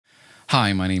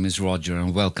Hi, my name is Roger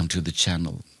and welcome to the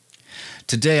channel.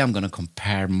 Today I'm going to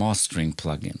compare mastering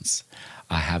plugins.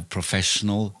 I have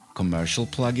professional commercial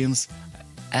plugins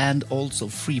and also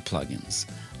free plugins,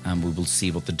 and we will see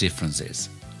what the difference is,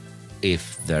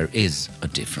 if there is a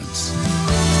difference.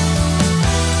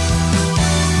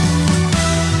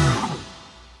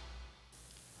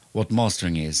 What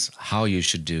mastering is, how you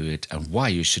should do it and why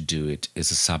you should do it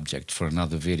is a subject for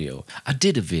another video. I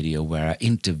did a video where I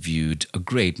interviewed a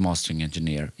great mastering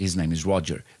engineer. His name is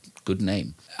Roger. Good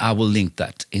name. I will link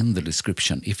that in the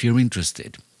description if you're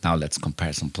interested. Now let's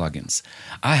compare some plugins.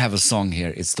 I have a song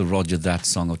here. It's the Roger That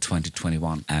song of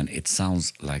 2021 and it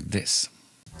sounds like this.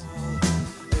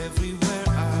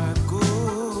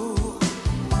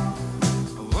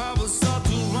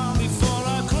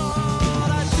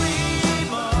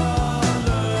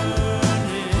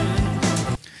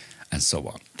 So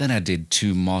on. Then I did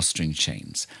two mastering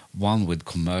chains, one with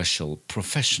commercial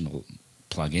professional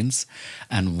plugins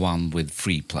and one with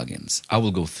free plugins. I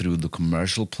will go through the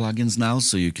commercial plugins now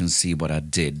so you can see what I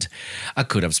did. I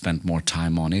could have spent more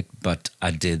time on it, but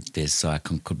I did this so I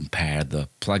can compare the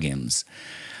plugins.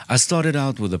 I started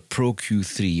out with a Pro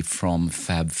Q3 from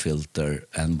FabFilter,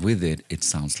 and with it, it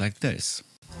sounds like this.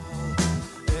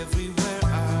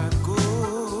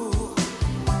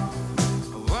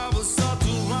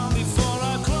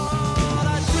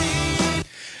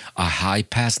 I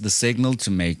high-passed the signal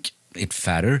to make it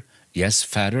fatter. Yes,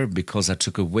 fatter, because I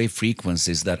took away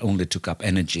frequencies that only took up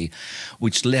energy,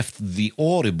 which left the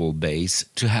audible bass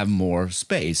to have more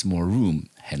space, more room,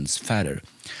 hence fatter.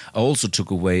 I also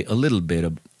took away a little bit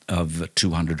of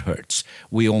 200 Hertz.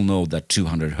 We all know that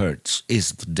 200 Hertz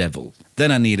is the devil.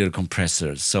 Then I needed a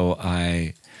compressor, so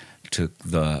I took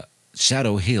the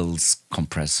Shadow Hills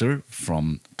compressor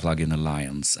from Plugin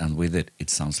Alliance, and with it,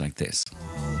 it sounds like this.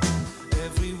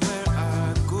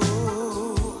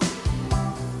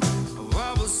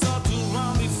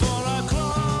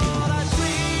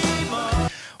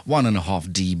 One and a half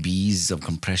dBs of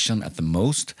compression at the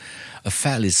most, a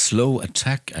fairly slow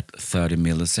attack at 30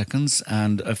 milliseconds,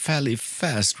 and a fairly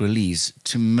fast release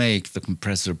to make the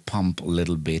compressor pump a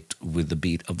little bit with the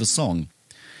beat of the song.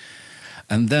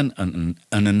 And then an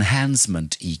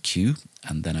enhancement EQ,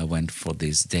 and then I went for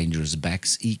this Dangerous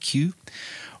Backs EQ,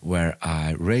 where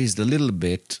I raised a little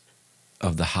bit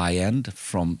of the high end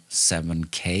from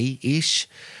 7K-ish,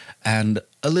 and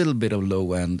a little bit of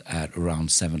low end at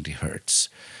around 70 Hertz.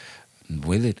 And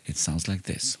with it, it sounds like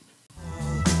this.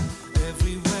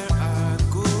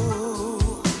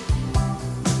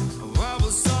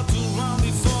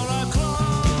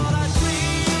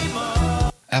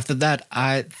 After that,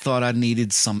 I thought I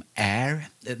needed some air.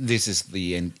 This is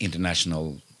the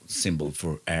international symbol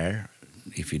for air,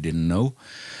 if you didn't know.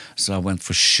 So I went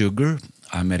for sugar.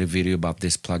 I made a video about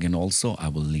this plugin also. I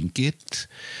will link it.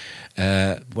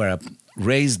 Where I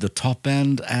raised the top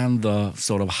end and the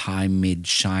sort of high mid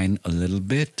shine a little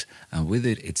bit, and with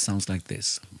it, it sounds like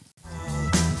this.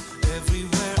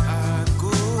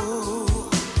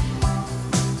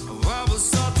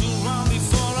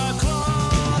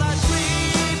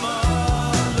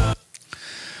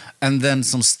 And then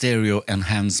some stereo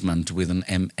enhancement with an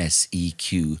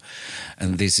MSEQ.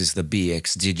 And this is the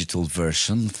BX Digital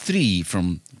version 3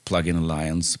 from Plugin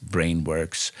Alliance,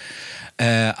 Brainworks.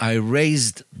 I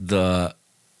raised the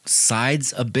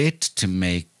sides a bit to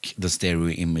make the stereo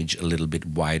image a little bit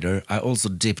wider. I also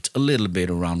dipped a little bit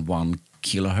around 1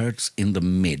 kilohertz in the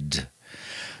mid.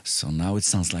 So now it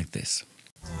sounds like this.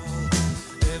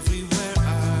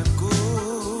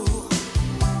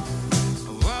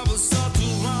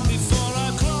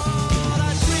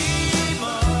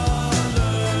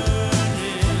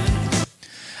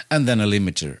 And then a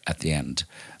limiter at the end.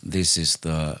 This is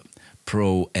the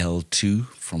Pro L2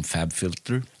 from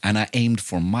FabFilter, and I aimed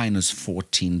for minus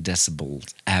 14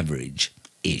 decibels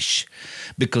average-ish,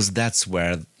 because that's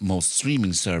where most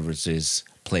streaming services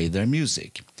play their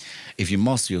music. If you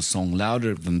master your song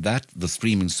louder than that, the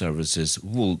streaming services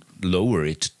will lower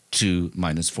it to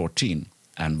minus 14,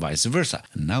 and vice versa.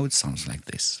 And now it sounds like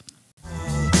this.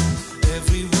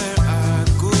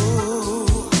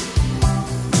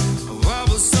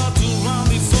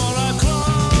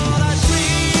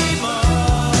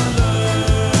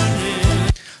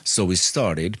 So we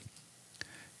started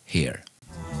here.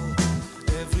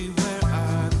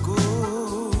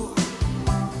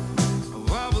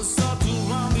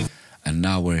 And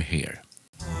now we're here.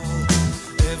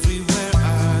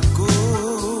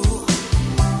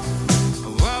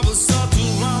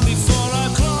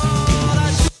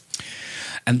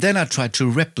 And then I tried to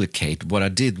replicate what I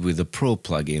did with the Pro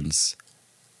plugins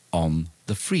on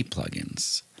the free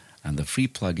plugins. And the free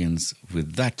plugins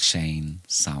with that chain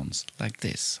sounds like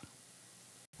this.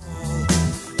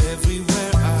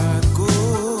 Everywhere I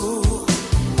go,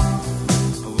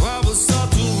 I was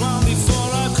taught to run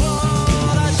before I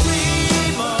crawl. I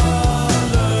dream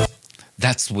of love.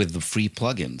 That's with the free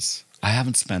plugins. I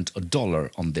haven't spent $1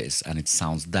 on this and it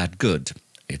sounds that good.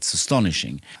 It's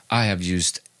astonishing. I have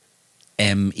used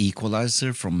M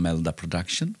Equalizer from Melda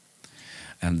Production,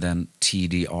 and then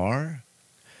TDR,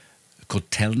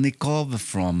 Kotelnikov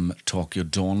from Tokyo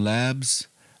Dawn Labs,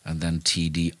 and then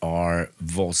TDR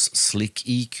Voss Slick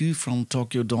EQ from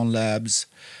Tokyo Dawn Labs,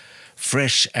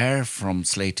 Fresh Air from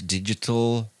Slate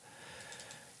Digital,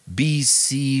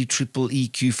 BC Triple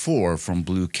EQ4 from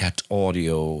Blue Cat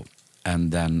Audio,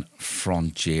 and then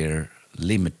Frontier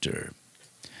Limiter.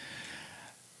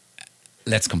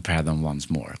 Let's compare them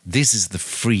once more. This is the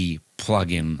free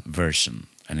plugin version,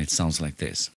 and it sounds like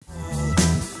this.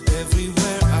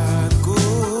 Everywhere I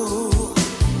go,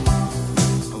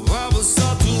 I was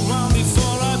taught to run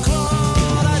before I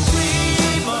crawl. I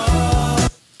dream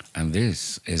of. And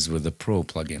this is with the Pro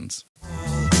plugins.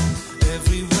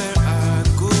 Everywhere I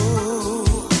go,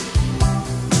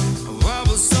 I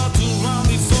was taught to run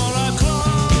before I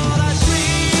crawl. I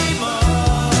dream of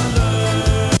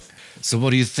love. So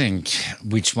what do you think?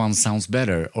 Which one sounds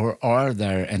better, or are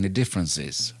there any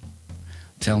differences?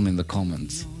 Tell me in the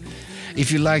comments.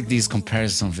 If you like these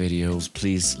comparison videos,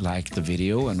 please like the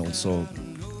video and also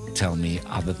tell me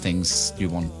other things you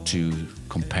want to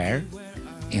compare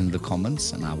in the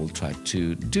comments, and I will try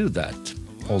to do that.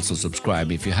 Also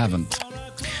subscribe if you haven't.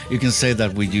 You can say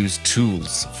that we use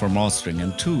tools for mastering,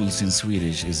 and tools in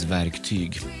Swedish is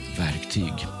verktyg.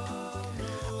 Verktyg.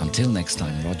 Until next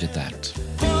time, Roger that.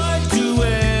 To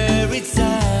where it's at.